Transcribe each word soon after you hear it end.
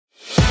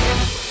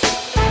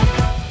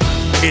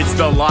It's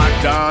the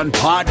Locked On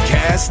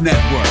Podcast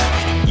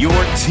Network, your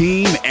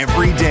team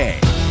every day.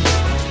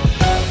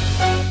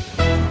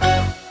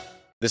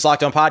 This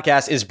Locked On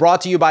Podcast is brought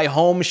to you by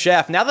Home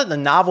Chef. Now that the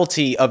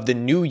novelty of the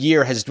new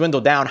year has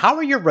dwindled down, how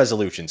are your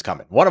resolutions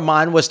coming? One of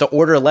mine was to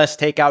order less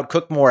takeout,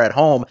 cook more at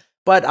home,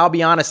 but I'll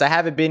be honest, I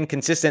haven't been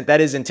consistent. That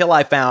is until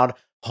I found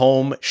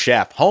Home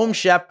Chef. Home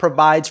Chef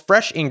provides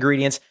fresh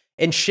ingredients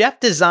and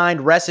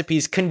chef-designed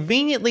recipes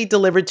conveniently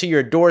delivered to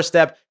your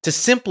doorstep to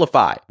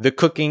simplify the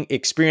cooking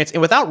experience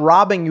and without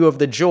robbing you of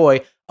the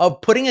joy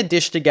of putting a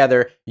dish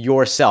together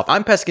yourself.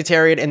 I'm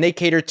pescatarian and they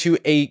cater to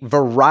a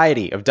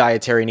variety of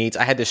dietary needs.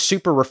 I had this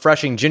super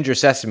refreshing ginger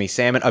sesame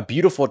salmon, a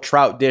beautiful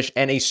trout dish,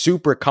 and a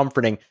super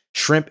comforting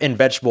shrimp and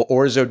vegetable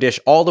orzo dish,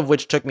 all of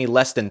which took me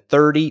less than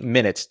 30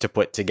 minutes to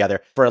put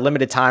together. For a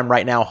limited time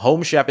right now,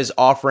 Home Chef is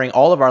offering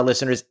all of our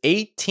listeners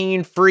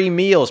 18 free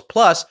meals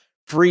plus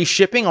free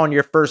shipping on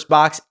your first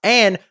box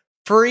and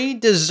free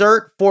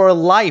dessert for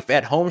life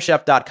at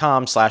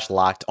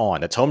homechef.com/lockedon.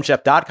 That's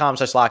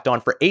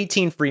homechef.com/lockedon for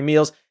 18 free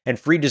meals and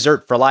free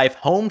dessert for life.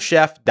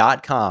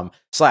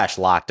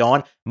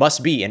 Homechef.com/lockedon.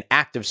 Must be an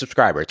active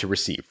subscriber to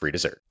receive free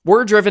dessert.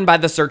 We're driven by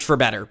the search for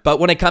better,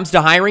 but when it comes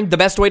to hiring, the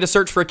best way to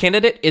search for a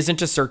candidate isn't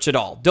to search at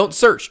all. Don't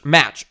search,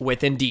 match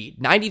with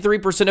Indeed.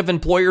 93% of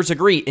employers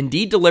agree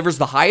Indeed delivers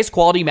the highest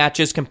quality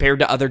matches compared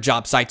to other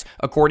job sites,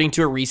 according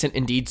to a recent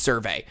Indeed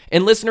survey.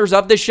 And listeners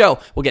of this show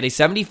will get a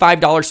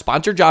 $75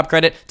 sponsored job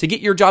credit to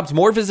get your jobs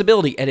more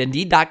visibility at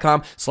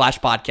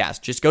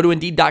Indeed.com/podcast. Just go to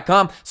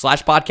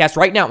Indeed.com/podcast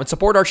right now and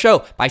support our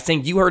show by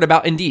saying you heard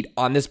about Indeed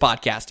on this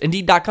podcast.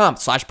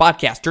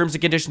 Indeed.com/podcast. Terms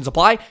and conditions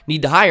apply.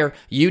 Need to hire?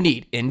 You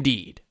need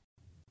Indeed.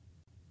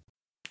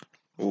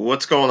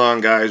 What's going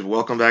on, guys?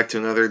 Welcome back to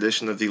another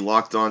edition of the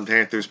Locked On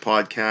Panthers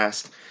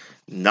podcast.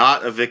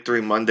 Not a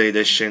Victory Monday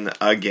edition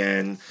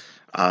again.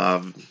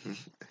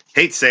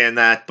 Hate saying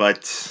that,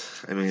 but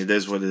I mean, it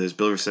is what it is.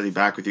 Bill Rossetti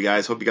back with you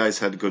guys. Hope you guys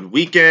had a good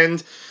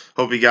weekend.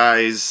 Hope you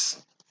guys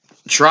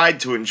tried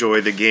to enjoy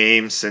the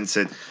game since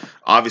it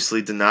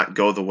obviously did not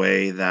go the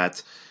way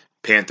that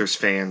Panthers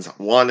fans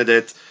wanted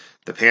it.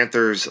 The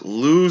Panthers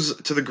lose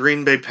to the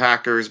Green Bay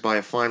Packers by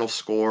a final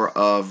score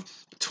of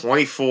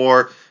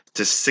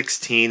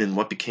 24-16 in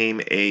what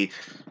became a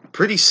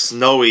pretty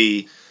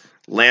snowy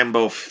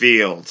Lambeau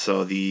Field.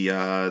 So the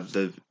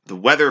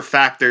weather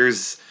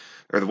factors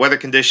or the weather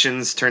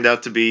conditions turned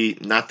out to be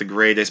not the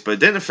greatest, but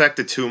it didn't affect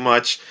it too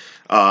much.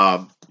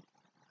 One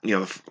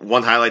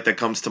highlight that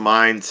comes to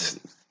mind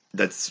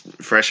that's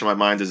fresh in my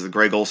mind is the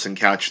Greg Olsen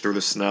catch through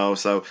the snow.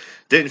 So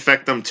didn't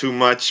affect them too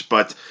much,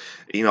 but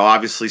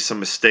obviously some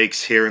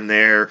mistakes here and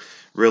there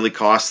really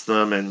cost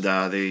them, and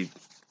they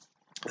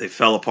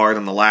fell apart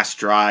on the last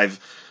drive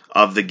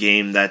of the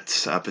game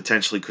that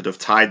potentially could have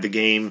tied the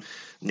game,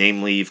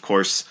 namely, of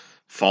course,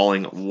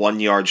 falling 1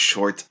 yard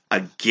short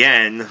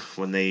again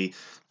when they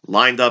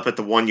lined up at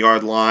the 1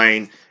 yard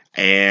line,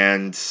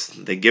 and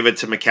they give it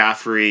to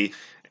McCaffrey,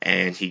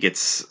 and he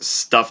gets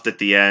stuffed at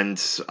the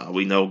end.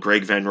 We know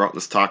Greg Van Roten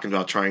was talking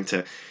about trying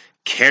to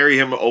carry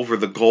him over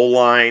the goal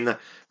line,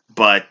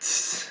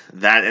 but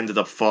that ended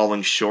up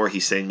falling short.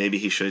 He's saying maybe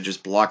he should have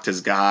just blocked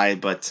his guy,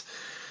 but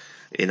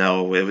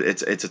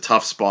it's a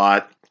tough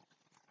spot.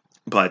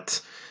 But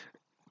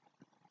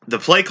the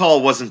play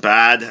call wasn't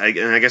bad,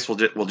 and I guess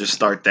we'll just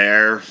start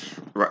there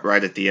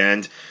right at the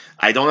end.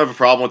 I don't have a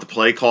problem with the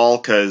play call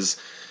because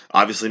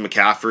obviously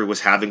McCaffrey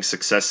was having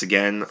success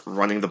again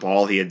running the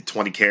ball. He had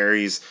 20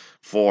 carries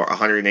for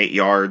 108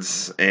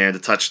 yards and a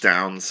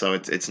touchdown, so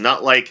it's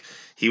not like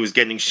he was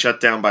getting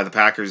shut down by the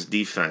Packers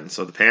defense.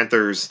 So the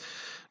Panthers,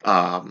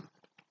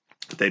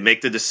 they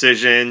make the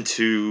decision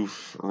to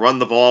run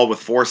the ball with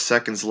 4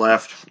 seconds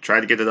left, try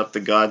to get it up the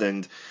gut,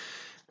 and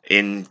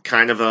in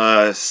kind of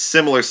a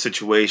similar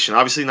situation,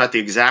 obviously not the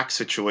exact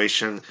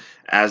situation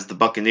as the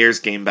Buccaneers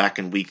game back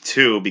in week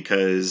 2,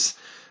 because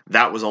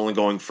that was only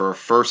going for a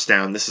first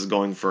down. This is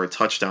going for a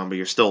touchdown, but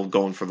you're still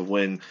going for the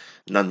win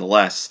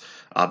nonetheless.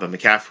 But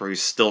McCaffrey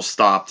still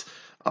stopped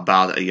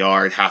about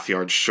a half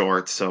yard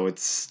short. So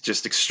it's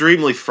just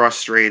extremely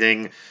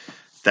frustrating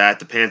that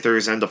the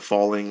Panthers end up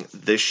falling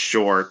this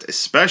short,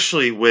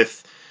 especially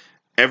with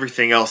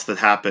everything else that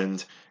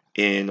happened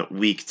in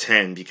week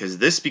 10, because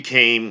this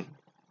became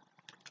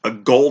a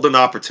golden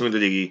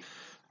opportunity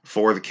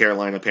for the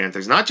Carolina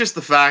Panthers. Not just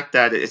the fact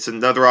that it's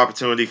another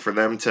opportunity for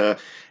them to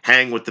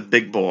hang with the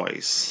big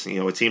boys,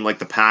 a team like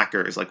the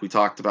Packers, like we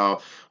talked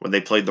about when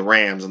they played the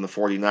Rams and the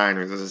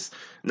 49ers. It's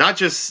not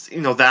just,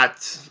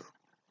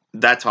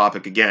 that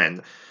topic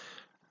again,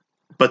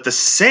 but the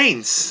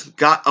Saints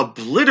got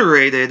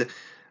obliterated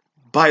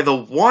by the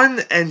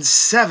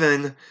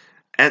 1-7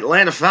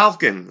 Atlanta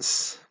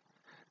Falcons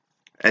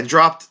and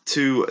dropped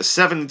to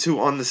 7-2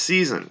 on the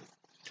season.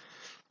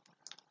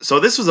 So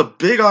this was a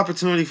big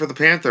opportunity for the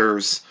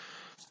Panthers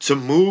to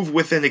move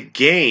within a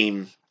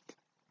game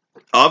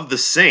of the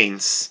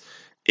Saints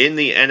in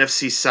the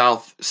NFC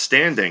South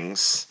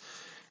standings,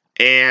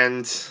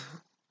 and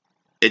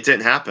it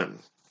didn't happen.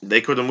 They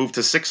could have moved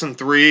to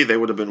 6-3. They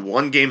would have been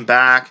one game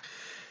back,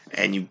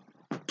 and you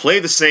play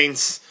the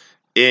Saints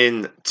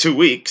in 2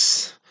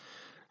 weeks.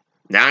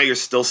 Now you're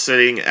still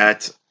sitting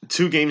at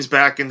 2 games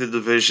back in the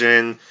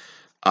division,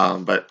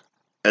 but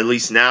at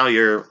least now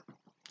you're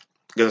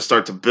going to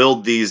start to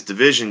build these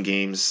division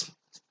games.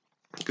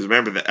 Because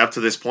remember that up to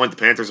this point, the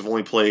Panthers have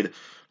only played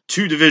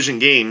 2 division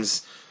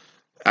games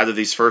out of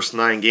these first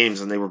 9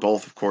 games, and they were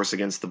both, of course,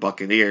 against the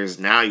Buccaneers.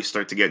 Now you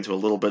start to get into a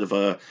little bit of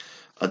a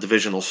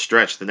divisional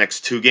stretch. The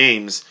next 2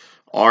 games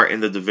are in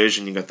the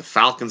division. You got the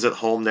Falcons at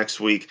home next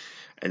week,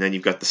 and then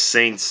you've got the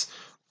Saints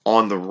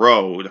on the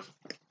road.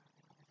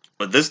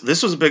 But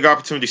this was a big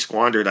opportunity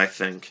squandered, I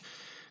think.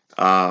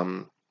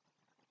 And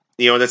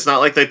it's not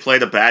like they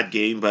played a bad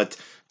game, but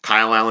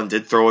Kyle Allen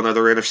did throw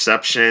another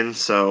interception.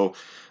 So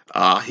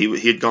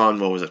he'd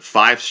gone,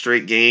 5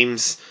 straight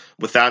games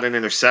without an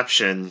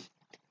interception.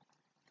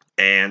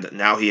 And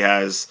now he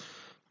has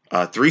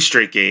 3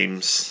 straight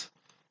games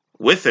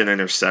with an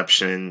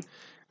interception.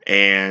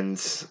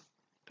 And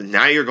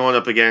now you're going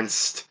up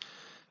against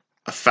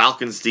a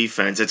Falcons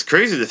defense. It's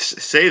crazy to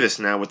say this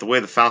now with the way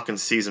the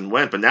Falcons season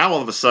went, but now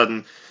all of a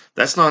sudden,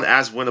 that's not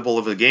as winnable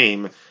of a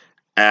game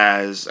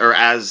as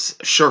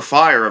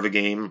surefire of a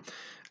game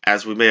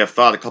as we may have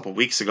thought a couple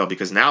weeks ago,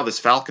 because now this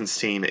Falcons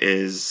team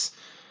is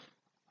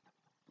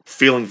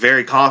feeling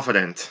very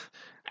confident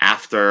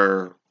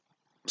after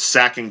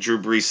sacking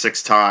Drew Brees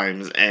 6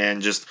 times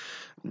and just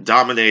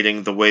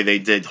dominating the way they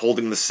did,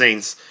 holding the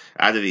Saints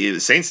out of the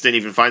Saints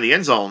didn't even find the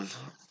end zone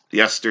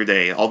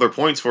yesterday. All their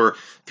points were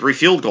 3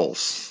 field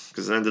goals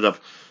because it ended up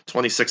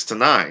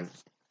 26-9.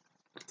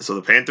 So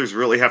the Panthers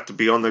really have to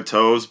be on their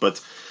toes,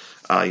 but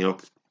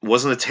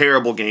wasn't a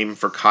terrible game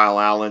for Kyle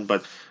Allen,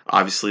 but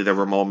obviously there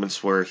were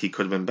moments where he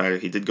could have been better.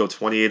 He did go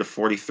 28 of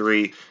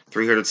 43,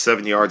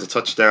 307 yards, a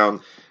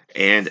touchdown,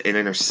 and an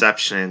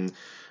interception.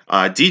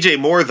 DJ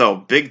Moore, though,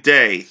 big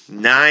day,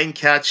 9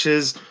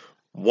 catches,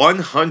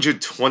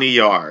 120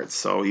 yards.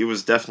 So he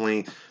was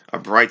definitely a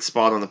bright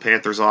spot on the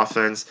Panthers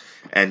offense.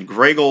 And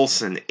Greg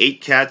Olsen,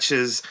 8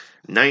 catches,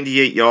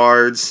 98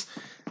 yards,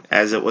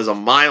 as it was a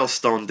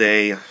milestone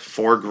day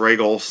for Greg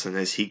Olsen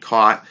as he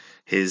caught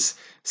his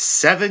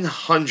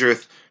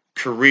 700th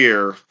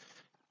career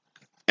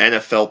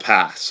NFL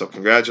pass. So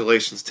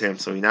congratulations to him.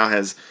 So he now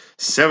has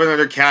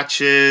 700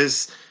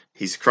 catches.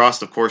 He's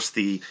crossed, of course,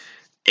 the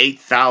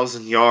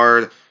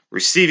 8,000-yard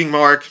receiving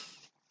mark.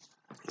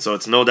 So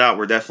it's no doubt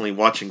we're definitely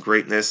watching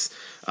greatness.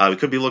 We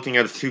could be looking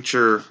at a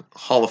future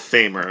Hall of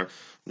Famer,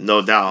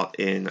 no doubt,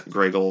 in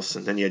Greg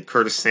Olsen. Then you had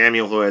Curtis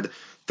Samuel, who had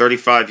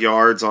 35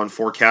 yards on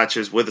 4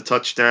 catches with a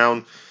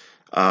touchdown.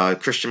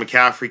 Christian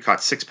McCaffrey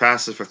caught 6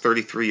 passes for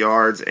 33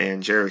 yards,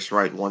 and Jarius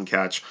Wright 1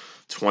 catch,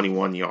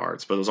 21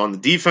 yards. But it was on the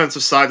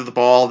defensive side of the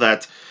ball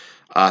that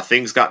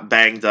things got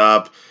banged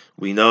up.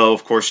 We know,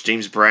 of course,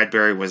 James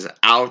Bradbury was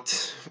out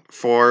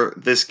for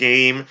this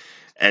game,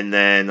 and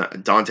then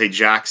Dante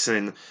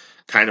Jackson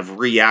kind of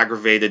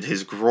re-aggravated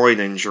his groin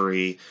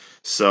injury.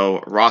 So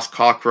Ross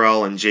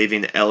Cockrell and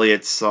Javian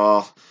Elliott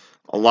saw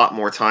a lot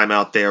more time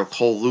out there.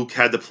 Cole Luke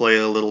had to play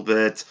a little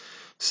bit.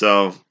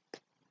 So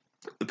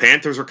the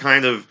Panthers were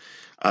kind of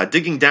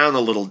digging down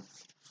a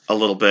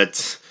little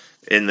bit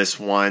in this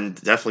one.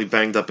 Definitely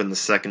banged up in the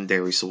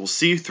secondary. So we'll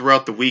see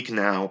throughout the week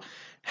now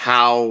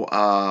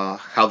how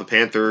the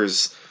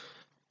Panthers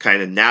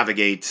kind of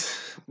navigate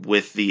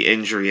with the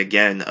injury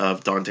again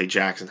of Dante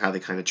Jackson, how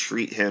they kind of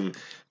treat him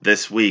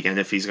this week, and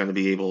if he's going to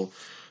be able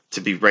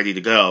to be ready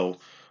to go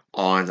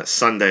on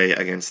Sunday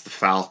against the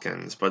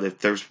Falcons. But if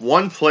there's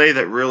one play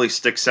that really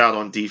sticks out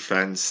on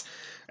defense,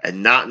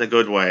 and not in a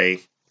good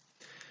way,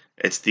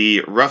 it's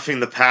the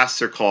roughing the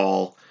passer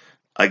call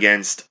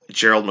against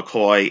Gerald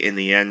McCoy in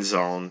the end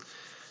zone.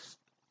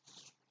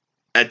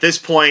 At this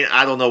point,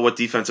 I don't know what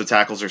defensive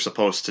tackles are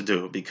supposed to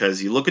do,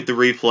 because you look at the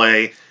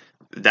replay,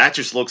 that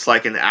just looks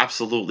like an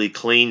absolutely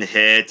clean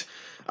hit.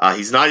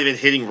 He's not even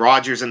hitting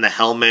Rodgers in the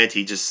helmet.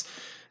 He just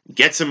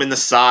gets him in the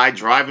side,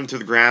 drive him to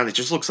the ground. It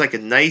just looks like a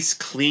nice,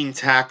 clean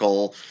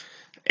tackle,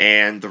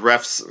 and the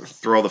refs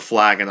throw the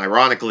flag. And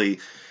ironically,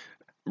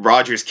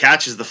 Rodgers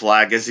catches the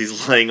flag as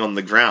he's laying on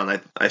the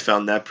ground. I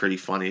found that pretty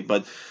funny.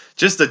 But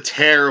just a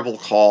terrible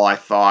call, I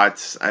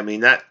thought. I mean,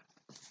 that,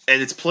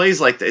 and it's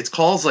plays like that, it's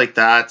calls like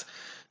that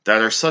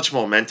that are such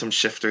momentum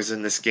shifters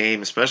in this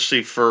game,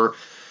 especially for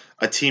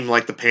a team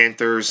like the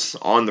Panthers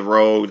on the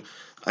road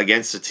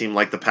against a team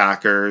like the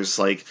Packers.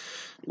 Like,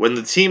 when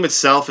the team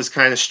itself is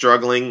kind of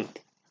struggling,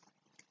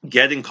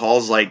 getting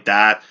calls like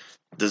that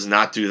does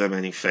not do them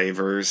any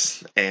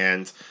favors,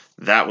 and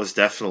that was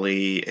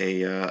definitely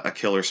a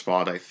killer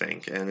spot, I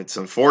think. And it's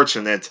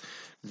unfortunate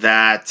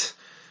that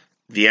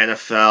the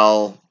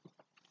NFL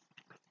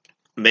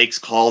makes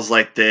calls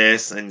like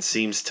this and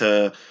seems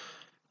to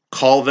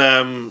call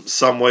them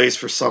some ways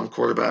for some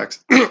quarterbacks.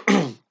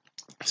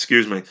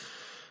 Excuse me.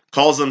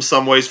 Calls them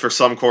some ways for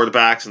some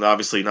quarterbacks and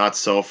obviously not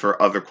so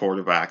for other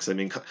quarterbacks. I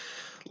mean,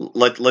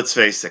 let's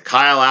face it.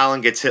 Kyle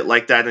Allen gets hit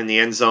like that in the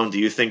end zone. Do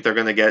you think they're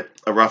going to get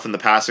a roughing the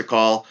passer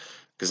call?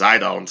 Because I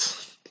don't.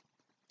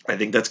 I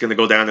think that's going to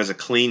go down as a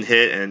clean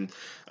hit, and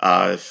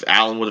if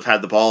Allen would have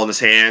had the ball in his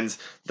hands,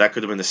 that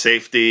could have been a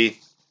safety.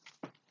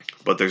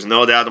 But there's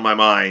no doubt in my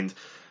mind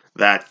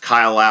that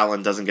Kyle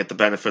Allen doesn't get the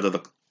benefit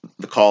of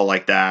the call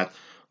like that,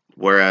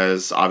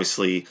 whereas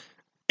obviously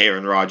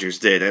Aaron Rodgers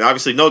did. And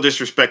obviously no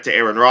disrespect to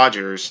Aaron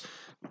Rodgers,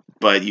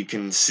 but you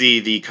can see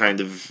the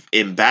kind of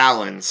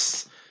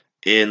imbalance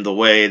in the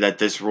way that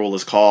this rule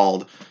is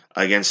called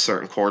against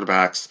certain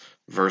quarterbacks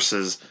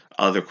versus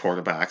other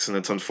quarterbacks. And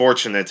it's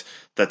unfortunate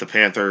that the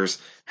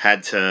Panthers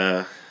had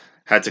to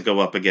go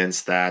up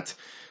against that.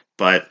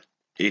 But,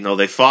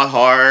 they fought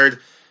hard,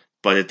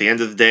 but at the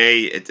end of the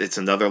day, it's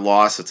another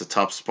loss. It's a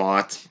tough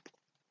spot.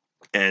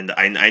 And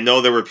I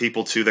know there were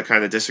people, too, that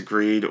kind of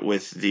disagreed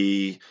with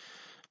the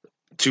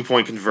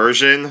 2-point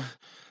conversion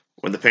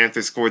when the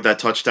Panthers scored that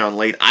touchdown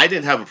late. I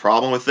didn't have a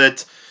problem with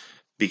it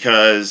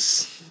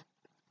because,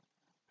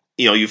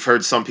 you've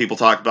heard some people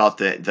talk about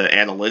the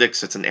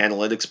analytics. It's an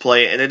analytics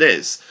play, and it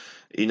is.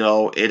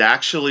 It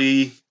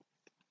actually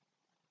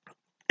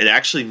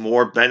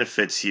more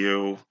benefits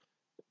you,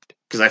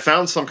 because I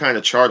found some kind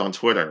of chart on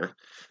Twitter,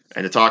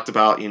 and it talked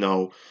about,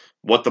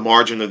 what the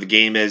margin of the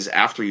game is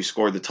after you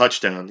scored the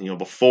touchdown,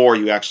 before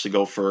you actually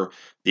go for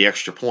the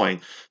extra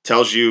point.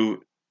 Tells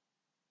you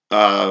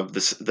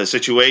the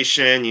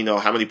situation,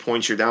 how many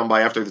points you're down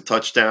by after the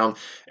touchdown,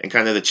 and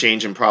kind of the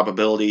change in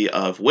probability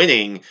of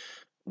winning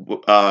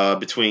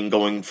between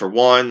going for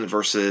 1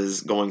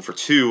 versus going for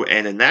 2.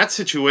 And in that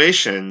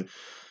situation,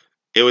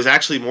 it was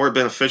actually more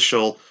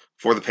beneficial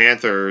for the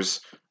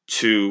Panthers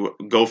to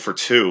go for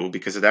 2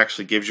 because it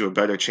actually gives you a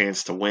better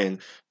chance to win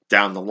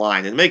down the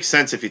line. It makes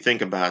sense if you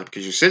think about it,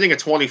 because you're sitting at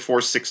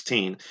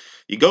 24-16.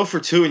 You go for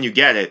 2 and you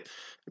get it.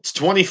 It's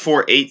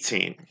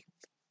 24-18.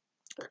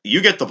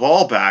 You get the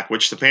ball back,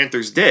 which the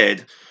Panthers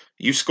did.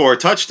 You score a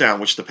touchdown,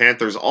 which the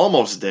Panthers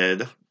almost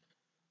did.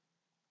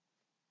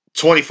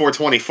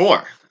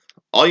 24-24.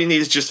 All you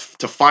need is just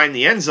to find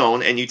the end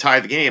zone, and you tie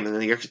the game, and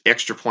then the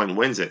extra point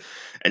wins it.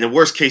 And in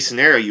worst case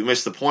scenario, you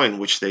miss the point,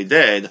 which they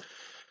did.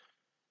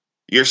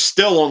 You're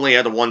still only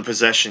at a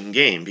 1-possession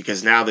game,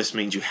 because now this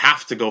means you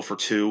have to go for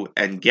 2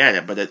 and get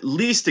it. But at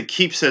least it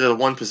keeps it at a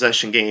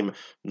 1-possession game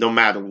no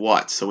matter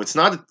what. So it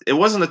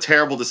wasn't a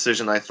terrible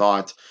decision, I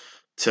thought,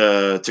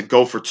 to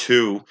go for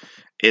 2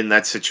 in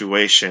that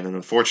situation. And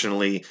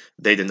unfortunately,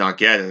 they did not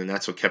get it, and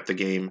that's what kept the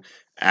game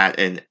at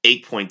an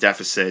 8-point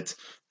deficit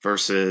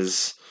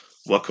versus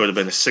what could have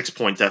been a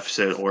 6-point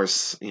deficit, or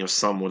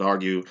some would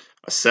argue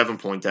a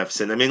 7-point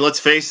deficit. I mean, let's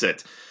face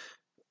it,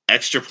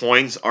 extra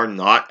points are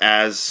not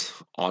as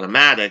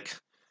automatic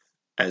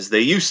as they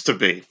used to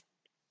be,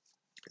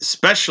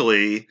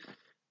 especially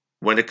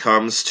when it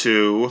comes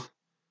to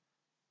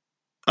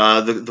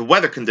the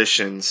weather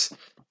conditions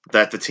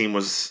that the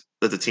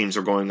teams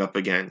are going up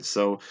against.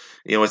 So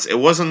it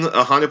wasn't 100%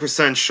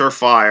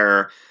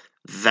 surefire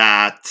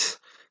that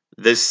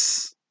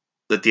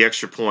the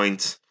extra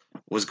point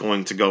was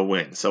going to go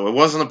in. So it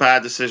wasn't a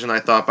bad decision, I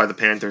thought, by the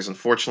Panthers.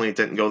 Unfortunately, it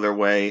didn't go their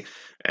way,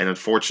 and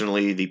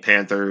unfortunately, the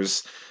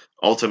Panthers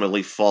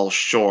ultimately fall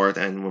short.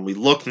 And when we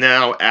look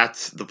now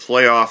at the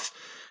playoff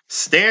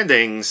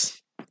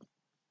standings,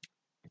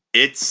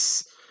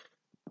 it's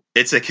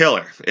a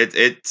killer.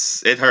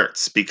 It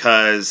hurts,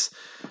 because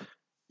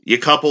you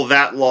couple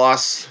that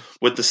loss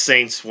with the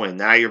Saints win.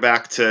 Now you're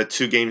back to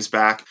 2 games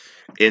back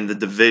in the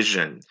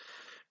division.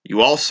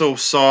 You also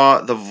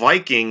saw the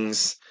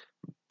Vikings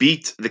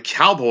beat the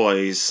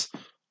Cowboys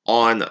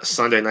on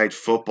Sunday Night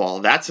Football.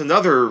 That's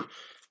another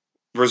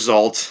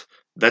result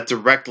that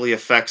directly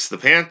affects the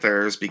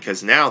Panthers,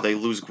 because now they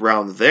lose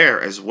ground there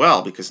as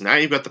well, because now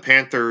you've got the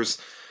Panthers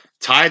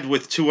tied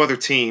with 2 other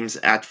teams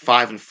at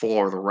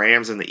 5-4, the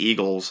Rams and the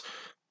Eagles.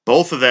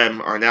 Both of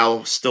them are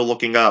now still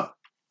looking up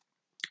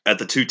at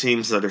the 2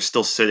 teams that are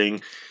still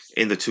sitting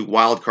in the 2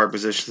 wildcard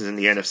positions in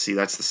the NFC.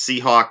 That's the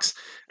Seahawks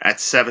at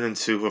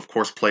 7-2, who of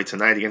course play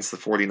tonight against the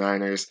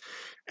 49ers,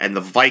 and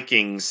the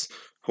Vikings,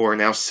 who are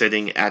now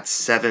sitting at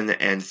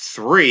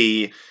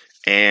 7-3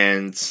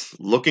 and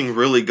looking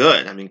really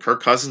good. I mean,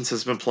 Kirk Cousins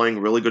has been playing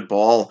really good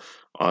ball.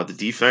 The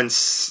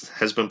defense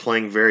has been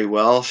playing very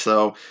well.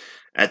 So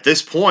at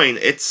this point,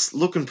 it's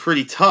looking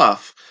pretty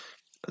tough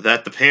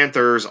that the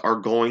Panthers are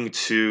going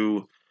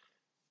to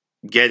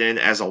get in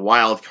as a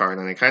wild card.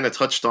 And I kind of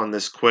touched on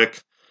this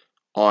quick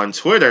on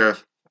Twitter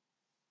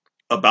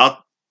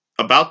about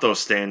those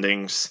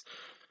standings.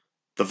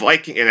 The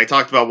Viking, and I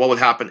talked about what would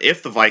happen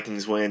if the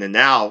Vikings win, and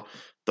now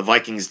the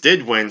Vikings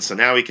did win, so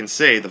now we can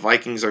say the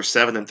Vikings are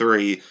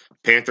 7-3,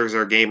 Panthers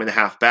are a game and a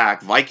half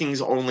back.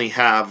 Vikings only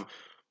have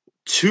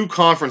 2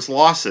 conference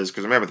losses,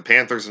 because remember, the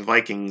Panthers and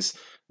Vikings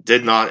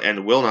did not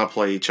and will not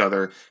play each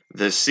other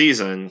this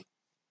season,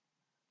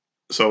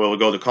 so it will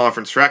go to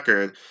conference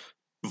record.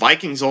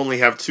 Vikings only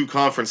have 2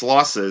 conference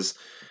losses.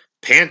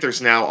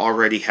 Panthers now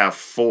already have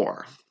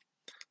 4.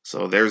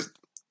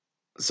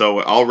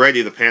 So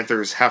already the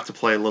Panthers have to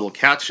play a little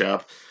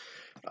catch-up.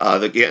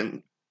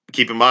 Again,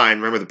 keep in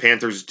mind, remember, the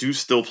Panthers do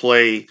still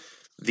play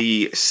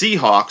the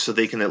Seahawks, so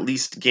they can at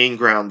least gain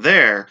ground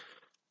there.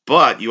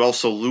 But you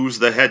also lose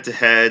the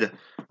head-to-head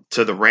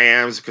to the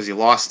Rams because you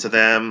lost to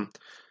them.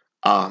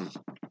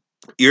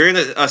 You're in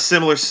a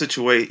similar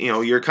situation.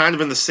 You're kind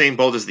of in the same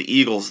boat as the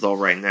Eagles, though,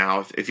 right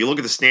now. If you look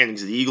at the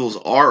standings, the Eagles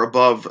are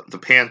above the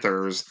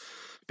Panthers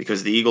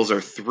because the Eagles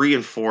are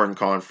 3-4 in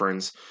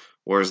conference,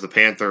 whereas the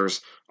Panthers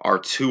are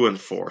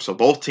 2-4. So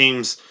both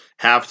teams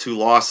have 2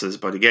 losses,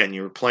 but again,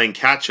 you're playing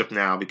catch-up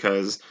now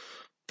because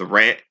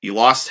you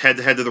lost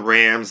head-to-head to the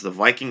Rams. The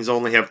Vikings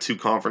only have 2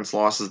 conference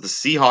losses. The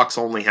Seahawks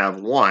only have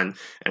 1.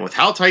 And with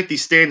how tight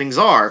these standings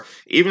are,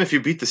 even if you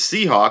beat the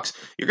Seahawks,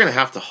 you're going to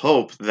have to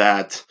hope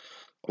that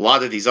a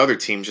lot of these other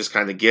teams just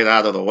kind of get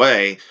out of the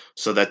way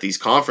so that these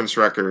conference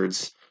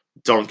records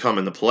don't come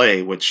into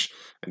play, which,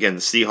 again,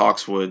 the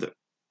Seahawks would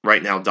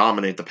right now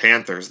dominate the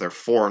Panthers. They're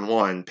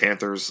 4-1.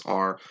 Panthers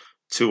are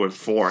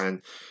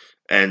 2-4.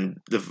 And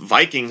the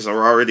Vikings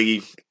are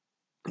already,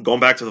 going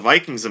back to the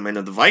Vikings a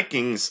minute, the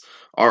Vikings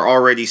are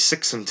already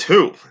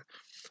 6-2.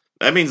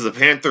 That means the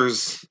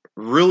Panthers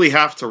really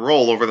have to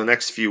roll over the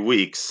next few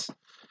weeks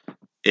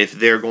if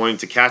they're going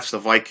to catch the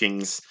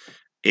Vikings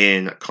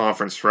in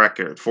conference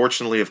record.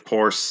 Fortunately, of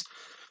course,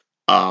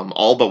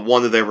 all but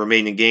one of their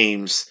remaining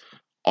games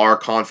are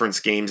conference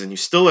games, and you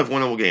still have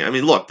winnable games. I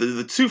mean, look,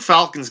 the 2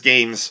 Falcons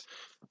games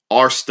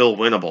are still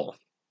winnable.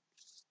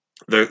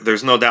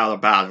 There's no doubt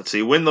about it. So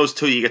you win those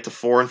 2, you get to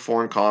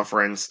 4-4 in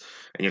conference,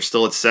 and you're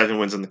still at 7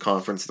 wins in the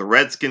conference. The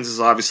Redskins is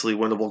obviously a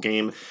winnable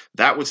game.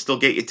 That would still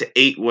get you to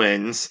 8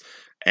 wins,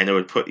 and it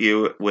would put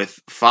you with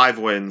 5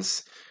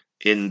 wins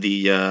in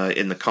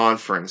the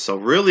conference. So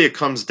really, it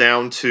comes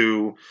down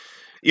to,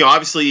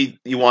 obviously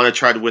you want to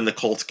try to win the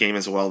Colts game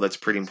as well. That's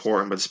pretty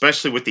important, but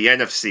especially with the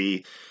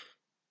NFC,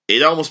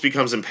 it almost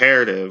becomes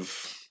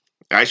imperative.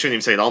 I shouldn't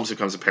even say it almost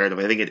becomes imperative.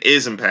 I think it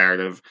is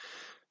imperative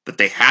that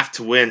they have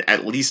to win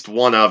at least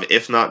one of,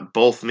 if not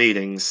both,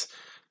 meetings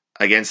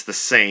against the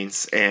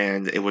Saints,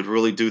 and it would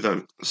really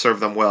serve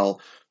them well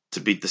to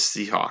beat the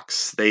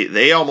Seahawks.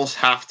 They almost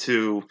have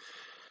to.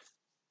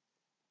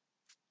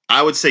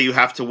 I would say you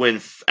have to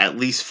win at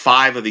least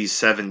 5 of these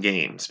 7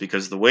 games,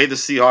 because the way the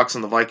Seahawks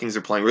and the Vikings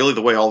are playing, really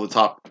the way all the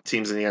top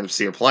teams in the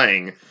NFC are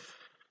playing,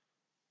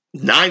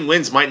 9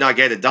 wins might not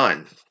get it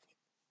done,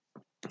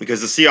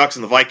 because the Seahawks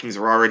and the Vikings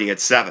are already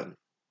at 7.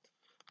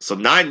 So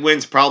 9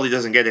 wins probably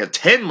doesn't get it.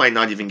 10 might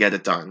not even get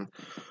it done.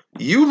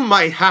 You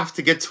might have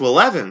to get to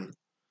 11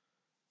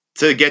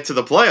 to get to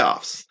the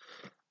playoffs.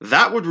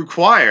 That would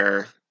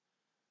require...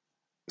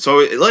 So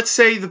let's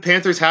say the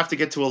Panthers have to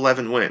get to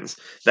 11 wins.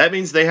 That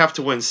means they have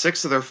to win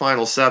 6 of their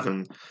final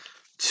 7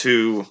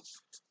 to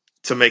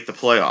make the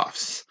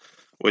playoffs,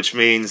 which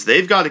means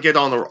they've got to get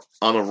on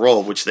a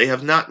roll, which they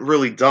have not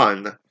really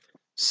done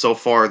so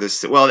far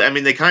this... Well, I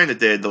mean, they kind of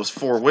did, those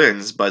 4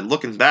 wins, but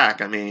looking back,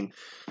 I mean...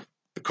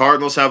 The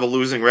Cardinals have a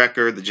losing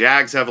record. The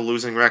Jags have a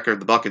losing record.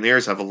 The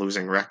Buccaneers have a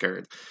losing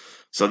record.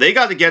 So they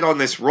got to get on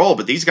this roll,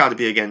 but these got to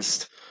be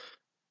against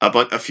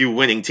a few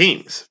winning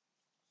teams.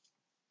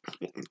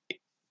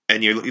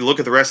 And you look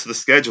at the rest of the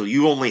schedule,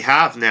 you only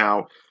have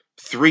now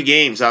 3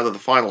 games out of the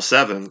final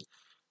 7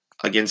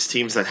 against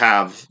teams that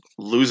have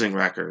losing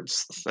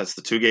records. That's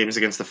the 2 games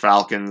against the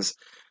Falcons,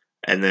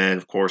 and then,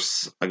 of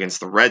course,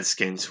 against the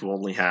Redskins, who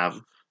only have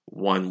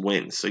 1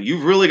 win. So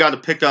you've really got to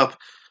pick up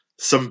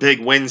some big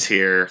wins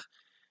here.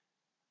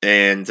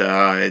 And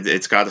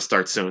it's got to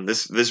start soon.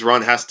 This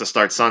run has to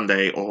start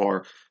Sunday,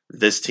 or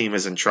this team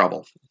is in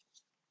trouble.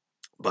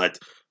 But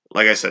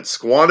like I said,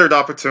 squandered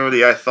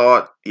opportunity, I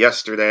thought,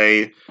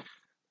 yesterday.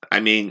 I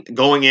mean,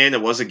 going in,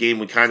 it was a game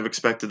we kind of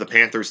expected the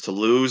Panthers to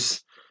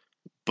lose.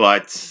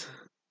 But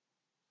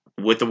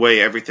with the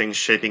way everything's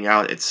shaping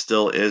out, it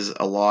still is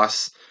a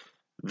loss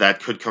that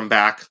could come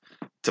back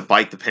to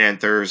bite the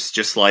Panthers,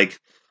 just like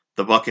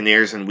the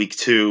Buccaneers in Week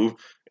 2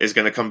 is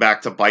going to come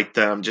back to bite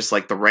them, just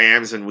like the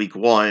Rams in Week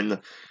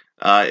 1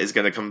 is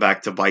going to come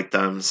back to bite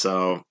them.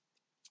 So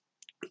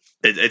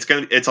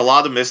it's a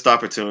lot of missed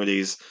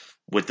opportunities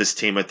with this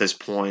team at this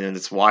point, and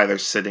it's why they're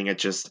sitting at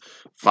just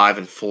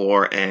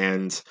 5-4.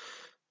 And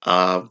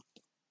I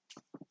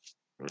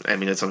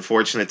mean, it's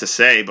unfortunate to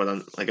say, but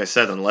like I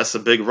said, unless a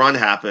big run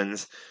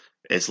happens,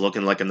 it's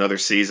looking like another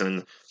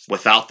season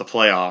without the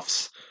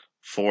playoffs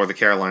for the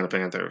Carolina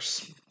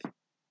Panthers.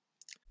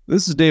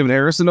 This is David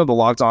Harrison of the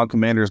Locked On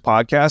Commanders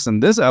podcast,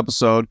 and this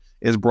episode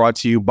is brought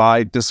to you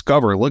by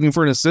Discover. Looking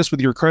for an assist with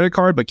your credit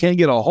card but can't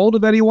get a hold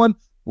of anyone?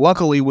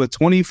 Luckily, with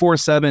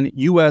 24/7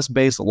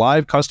 U.S.-based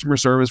live customer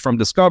service from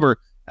Discover,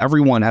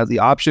 everyone has the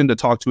option to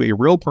talk to a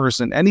real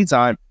person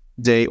anytime,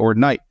 day or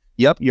night.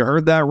 Yep, you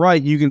heard that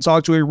right. You can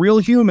talk to a real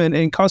human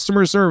in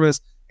customer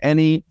service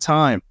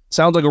anytime.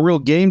 Sounds like a real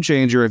game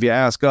changer if you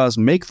ask us.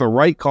 Make the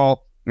right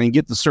call and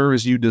get the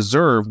service you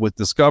deserve with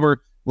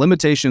Discover.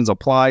 Limitations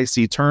apply.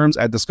 See terms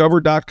at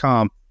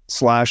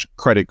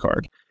discover.com/credit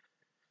card.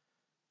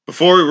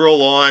 Before we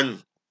roll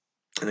on,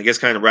 and I guess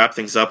kind of wrap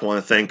things up, I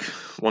want to thank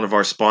one of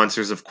our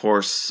sponsors, of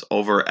course,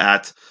 over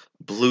at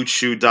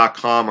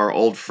BlueChew.com, our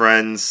old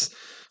friends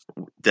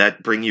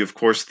that bring you, of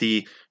course,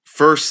 the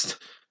first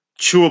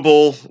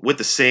chewable with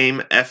the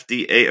same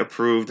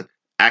FDA-approved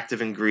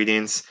active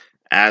ingredients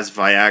as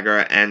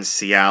Viagra and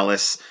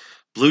Cialis.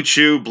 Blue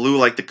Chew, blue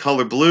like the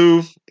color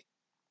blue,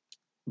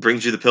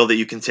 brings you the pill that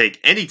you can take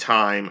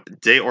anytime,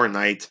 day or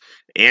night.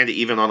 and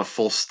even on a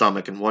full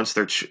stomach. And since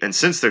they're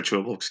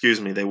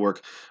chewable, they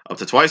work up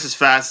to twice as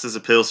fast as a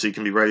pill, so you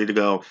can be ready to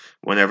go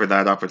whenever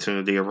that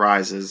opportunity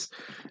arises.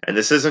 And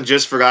this isn't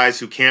just for guys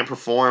who can't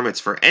perform; it's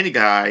for any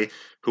guy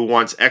who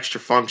wants extra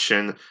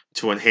function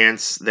to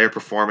enhance their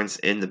performance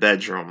in the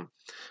bedroom.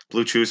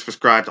 Blue Chew is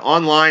prescribed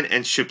online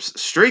and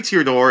ships straight to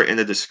your door in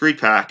a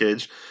discreet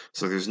package,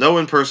 so there's no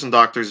in-person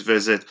doctor's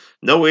visit,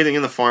 no waiting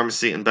in the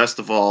pharmacy, and best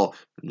of all,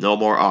 no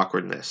more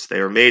awkwardness. They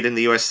are made in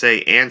the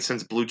USA, and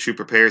since Blue Chew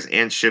prepares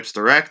and ships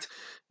direct,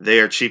 they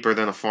are cheaper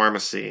than a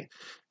pharmacy.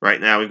 Right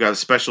now, we've got a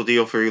special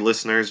deal for you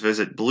listeners.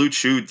 Visit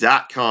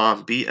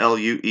BlueChew.com,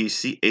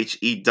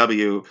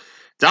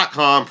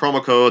 BLUECHEW.com,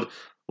 promo code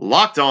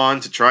Locked On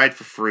to try it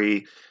for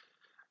free.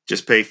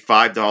 Just pay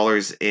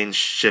 $5 in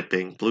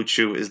shipping. Blue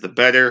Chew is the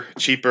better,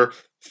 cheaper,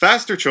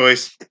 faster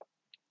choice,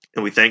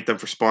 and we thank them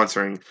for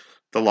sponsoring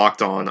the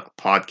Locked On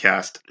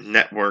Podcast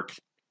Network.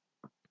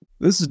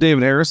 This is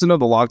David Harrison of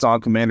the Locked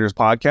On Commanders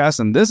podcast,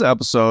 and this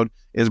episode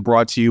is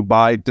brought to you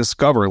by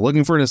Discover.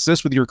 Looking for an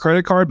assist with your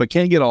credit card but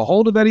can't get a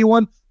hold of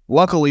anyone?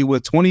 Luckily,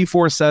 with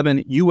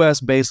 24/7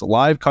 US-based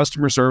live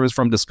customer service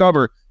from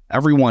Discover,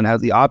 everyone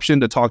has the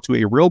option to talk to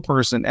a real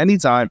person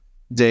anytime,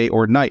 day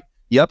or night.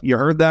 Yep, you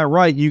heard that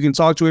right. You can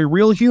talk to a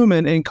real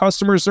human in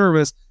customer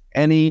service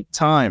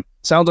anytime.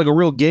 Sounds like a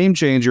real game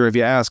changer if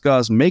you ask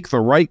us. Make the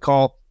right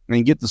call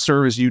and get the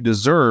service you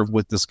deserve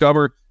with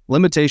Discover.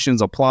 Limitations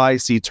apply.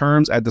 See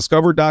terms at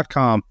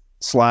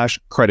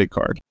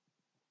discover.com/creditcard.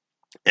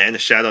 And a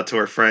shout out to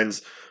our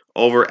friends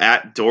over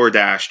at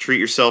DoorDash. Treat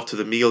yourself to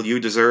the meal you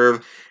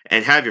deserve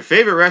and have your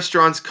favorite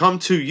restaurants come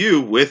to you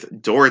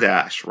with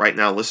DoorDash. Right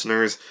now,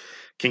 listeners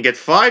can get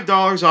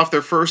 $5 off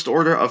their first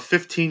order of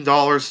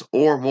 $15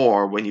 or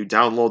more when you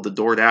download the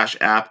DoorDash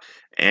app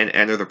and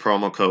enter the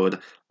promo code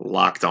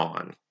Locked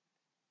On.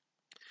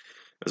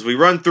 As we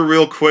run through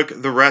real quick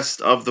the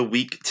rest of the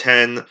Week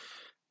 10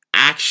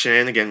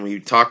 action, again, we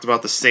talked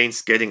about the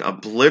Saints getting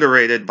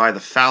obliterated by the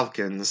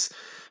Falcons.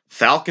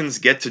 Falcons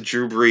get to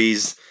Drew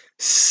Brees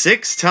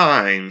 6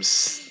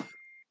 times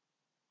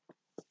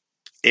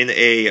in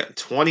a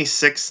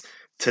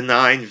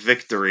 26-9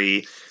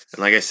 victory.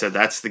 And like I said,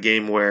 that's the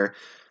game where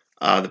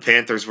the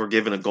Panthers were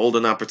given a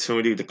golden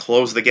opportunity to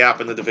close the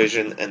gap in the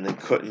division, and they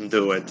couldn't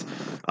do it.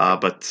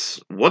 But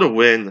what a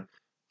win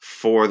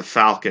for the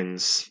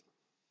Falcons.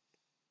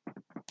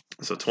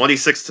 So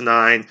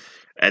 26-9,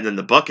 and then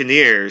the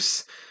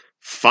Buccaneers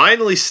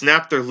finally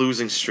snapped their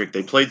losing streak.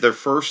 They played their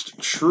first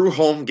true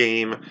home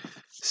game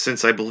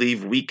since, I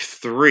believe, Week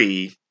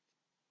 3.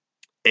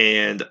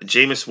 And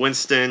Jameis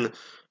Winston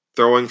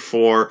throwing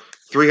for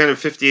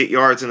 358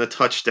 yards and a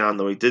touchdown,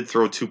 though he did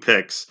throw 2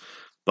 picks.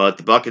 But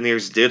the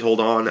Buccaneers did hold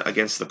on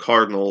against the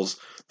Cardinals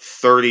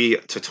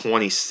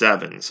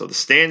 30-27. So the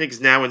standings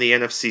now in the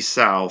NFC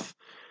South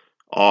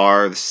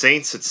are the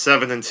Saints at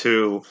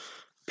 7-2,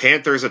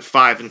 Panthers at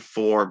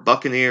 5-4,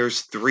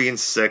 Buccaneers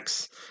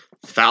 3-6,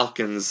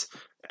 Falcons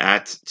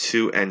at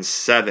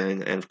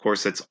 2-7. And of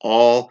course, it's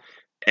all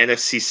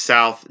NFC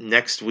South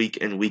next week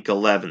in Week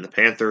 11. The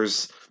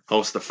Panthers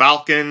host the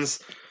Falcons,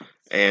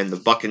 and the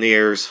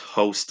Buccaneers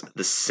host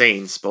the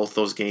Saints. Both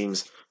those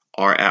games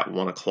are at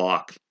 1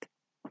 o'clock.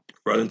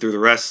 Running through the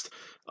rest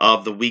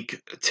of the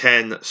Week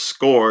 10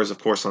 scores, of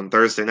course, on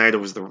Thursday night, it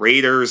was the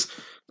Raiders.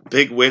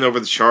 Big win over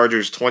the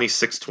Chargers,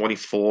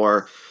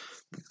 26-24.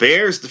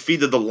 Bears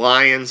defeated the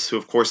Lions, who,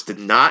 of course, did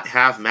not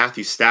have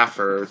Matthew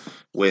Stafford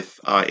with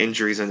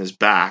injuries in his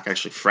back,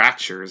 actually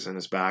fractures in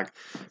his back.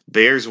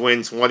 Bears win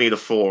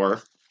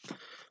 20-4.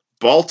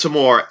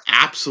 Baltimore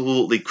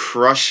absolutely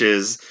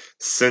crushes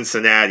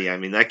Cincinnati. I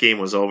mean, that game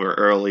was over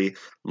early.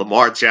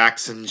 Lamar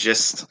Jackson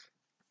just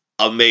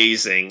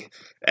amazing.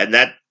 And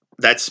that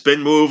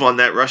spin move on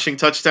that rushing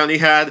touchdown he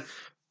had,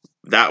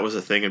 that was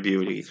a thing of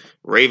beauty.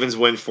 Ravens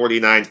win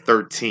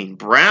 49-13.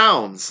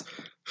 Browns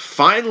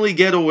finally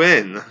get a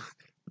win.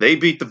 They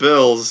beat the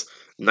Bills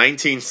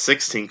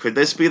 19-16. Could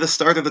this be the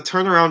start of the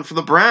turnaround for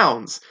the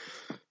Browns?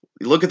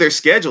 You look at their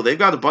schedule. They've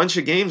got a bunch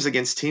of games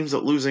against teams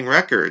with losing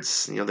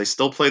records. You know, they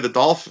still play the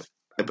Dolphins.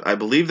 I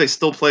believe they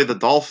still play the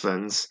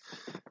Dolphins,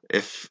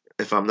 if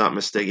I'm not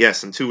mistaken.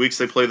 Yes, in 2 weeks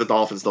they play the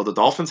Dolphins, though the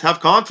Dolphins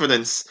have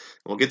confidence.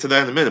 We'll get to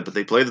that in a minute, but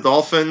they play the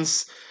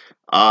Dolphins,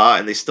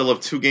 and they still have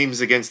 2 games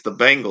against the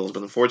Bengals.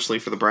 But unfortunately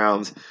for the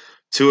Browns,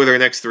 2 of their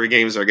next 3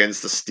 games are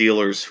against the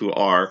Steelers, who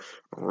are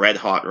red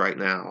hot right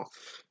now.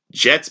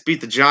 Jets beat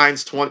the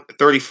Giants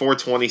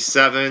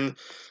 34-27.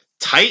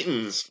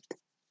 Titans,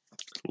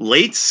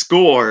 late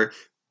score,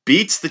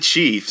 beats the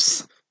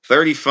Chiefs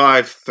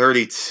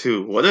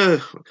 35-32. What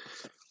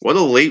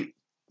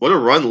a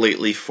run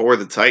lately for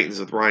the Titans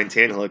with Ryan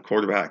Tannehill at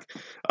quarterback.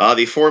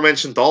 The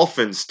aforementioned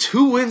Dolphins,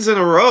 2 wins in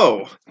a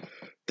row.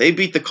 They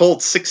beat the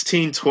Colts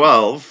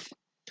 16-12.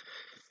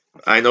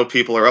 I know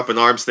people are up in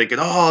arms thinking,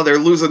 oh, they're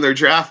losing their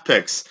draft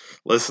picks.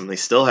 Listen, they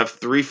still have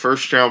 3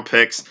 first-round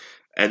picks,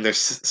 and they're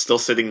still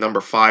sitting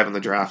number 5 in the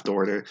draft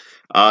order.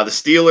 The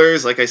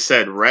Steelers, like I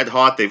said, red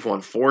hot. They've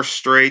won 4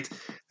 straight,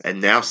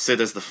 and now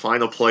sit as the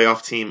final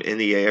playoff team in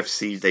the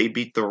AFC. They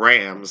beat the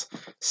Rams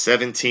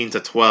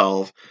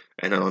 17-12.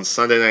 And then on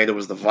Sunday night, it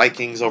was the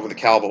Vikings over the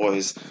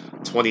Cowboys,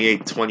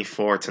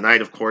 28-24.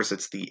 Tonight, of course,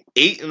 it's the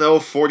 8-0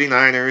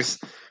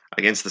 49ers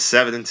against the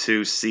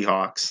 7-2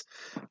 Seahawks.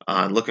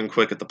 Looking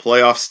quick at the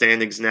playoff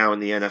standings now in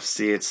the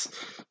NFC, it's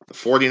the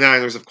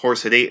 49ers, of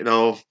course, at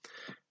 8-0.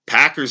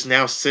 Packers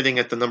now sitting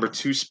at the number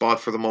 2 spot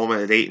for the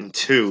moment at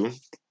 8-2.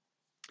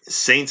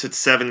 Saints at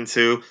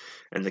 7-2.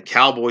 And the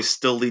Cowboys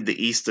still lead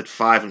the East at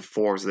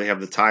 5-4, so they have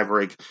the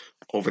tiebreak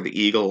over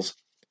the Eagles.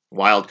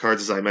 Wild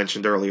cards, as I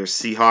mentioned earlier,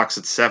 Seahawks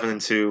at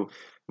 7-2,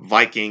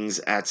 Vikings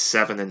at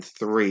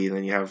 7-3.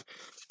 Then you have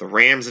the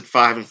Rams at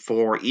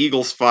 5-4,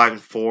 Eagles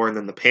 5-4, and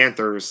then the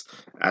Panthers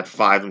at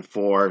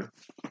 5-4.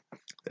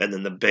 And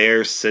then the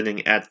Bears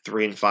sitting at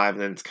 3-5,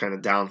 and then it's kind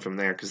of down from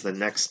there because the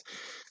next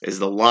is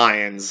the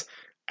Lions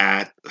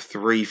at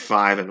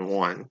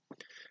 3-5-1.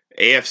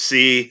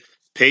 AFC,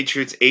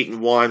 Patriots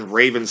 8-1,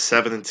 Ravens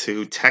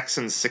 7-2,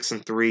 Texans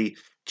 6-3,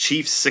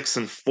 Chiefs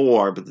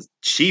 6-4, but the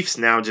Chiefs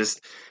now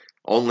just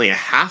only a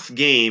half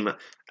game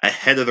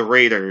ahead of the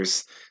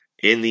Raiders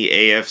in the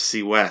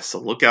AFC West. So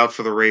look out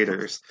for the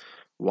Raiders.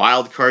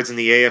 Wild cards in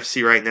the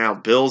AFC right now,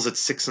 Bills at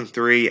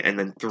 6-3, and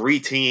then 3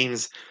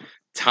 teams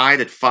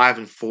tied at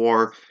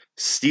 5-4.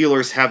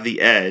 Steelers have the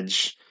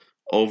edge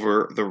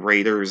over the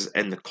Raiders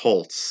and the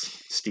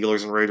Colts.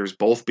 Steelers and Raiders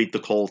both beat the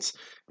Colts,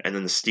 and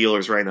then the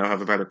Steelers right now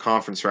have a better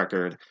conference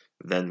record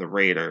than the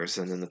Raiders.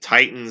 And then the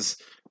Titans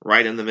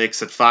right in the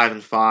mix at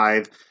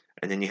 5-5,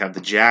 and then you have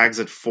the Jags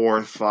at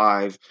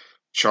 4-5,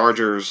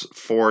 Chargers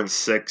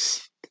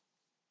 4-6,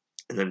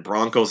 and then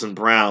Broncos and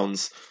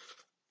Browns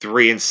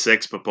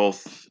 3-6, but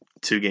both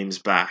 2 games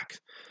back.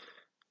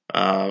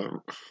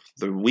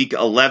 The Week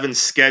 11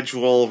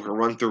 schedule, we'll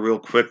run through real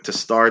quick to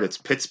start. It's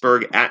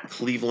Pittsburgh at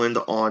Cleveland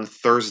on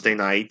Thursday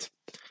night.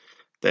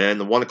 Then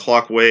the 1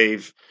 o'clock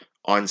wave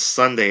on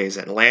Sundays,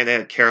 Atlanta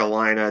at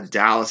Carolina,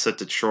 Dallas at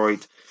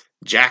Detroit,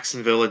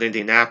 Jacksonville at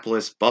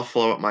Indianapolis,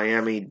 Buffalo at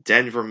Miami,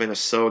 Denver,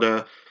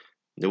 Minnesota,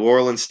 New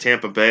Orleans,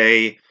 Tampa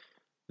Bay,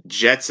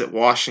 Jets at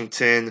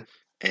Washington,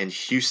 and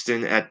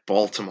Houston at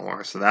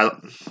Baltimore. So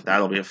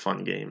that'll be a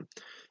fun game.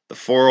 The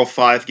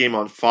 4:05 game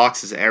on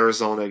Fox is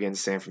Arizona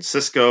against San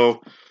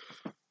Francisco.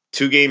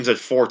 2 games at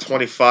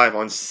 4:25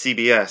 on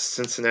CBS,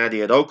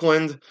 Cincinnati at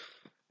Oakland,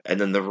 and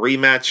then the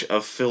rematch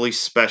of Philly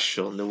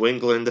Special, New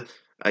England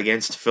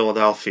against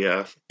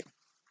Philadelphia.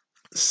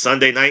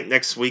 Sunday night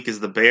next week is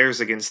the Bears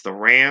against the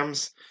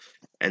Rams,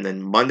 and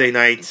then Monday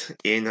night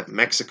in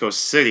Mexico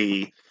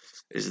City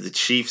is the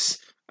Chiefs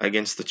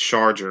against the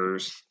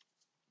Chargers.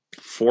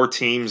 4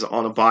 teams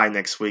on a bye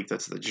next week.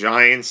 That's the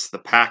Giants, the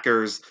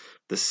Packers,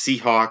 the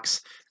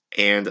Seahawks,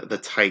 and the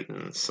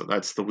Titans. So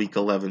that's the Week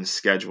 11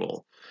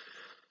 schedule.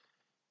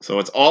 So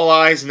it's all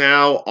eyes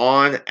now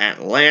on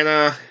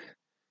Atlanta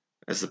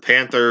as the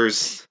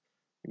Panthers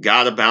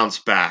got to bounce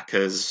back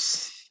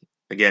because,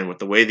 again, with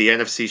the way the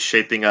NFC is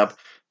shaping up,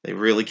 they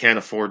really can't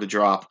afford to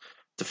drop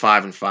to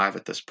 5-5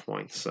 at this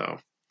point. So,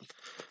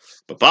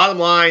 but bottom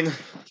line,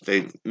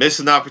 they miss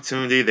an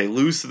opportunity. They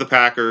lose to the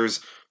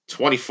Packers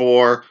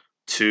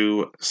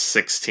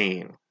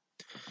 24-16.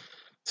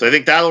 So I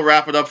think that'll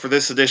wrap it up for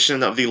this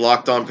edition of the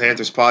Locked On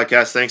Panthers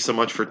podcast. Thanks so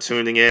much for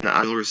tuning in.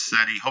 I'm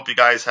Rossetti. Hope you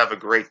guys have a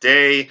great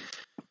day.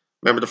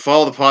 Remember to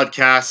follow the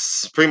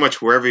podcasts pretty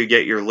much wherever you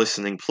get your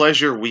listening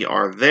pleasure. We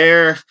are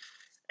there.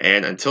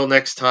 And until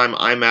next time,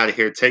 I'm out of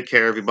here. Take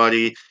care,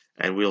 everybody.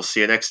 And we'll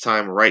see you next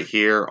time right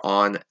here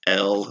on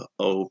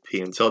LOP.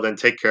 Until then,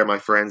 take care, my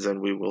friends,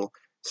 and we will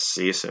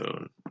see you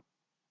soon.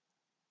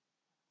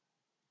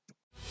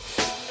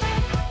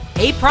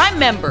 Hey, Prime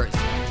members,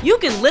 you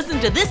can listen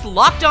to this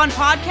Locked On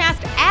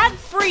podcast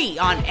ad-free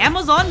on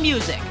Amazon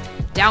Music.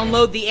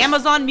 Download the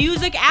Amazon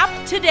Music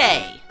app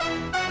today.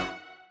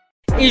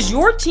 Is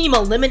your team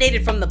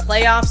eliminated from the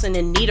playoffs and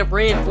in need of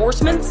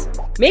reinforcements?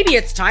 Maybe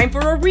it's time for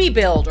a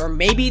rebuild, or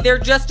maybe they're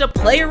just a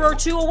player or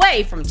 2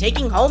 away from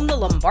taking home the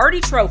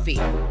Lombardi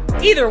Trophy.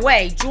 Either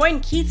way, join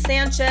Keith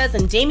Sanchez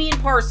and Damian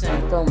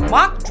Parson for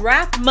Mock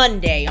Draft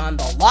Monday on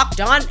the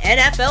Locked On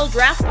NFL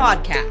Draft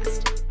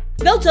Podcast.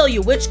 They'll tell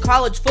you which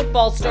college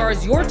football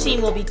stars your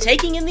team will be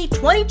taking in the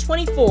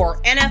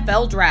 2024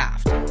 NFL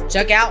Draft.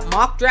 Check out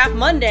Mock Draft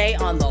Monday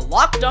on the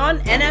Locked On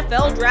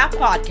NFL Draft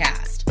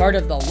Podcast, part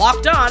of the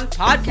Locked On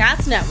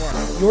Podcast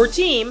Network. Your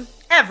team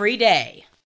every day.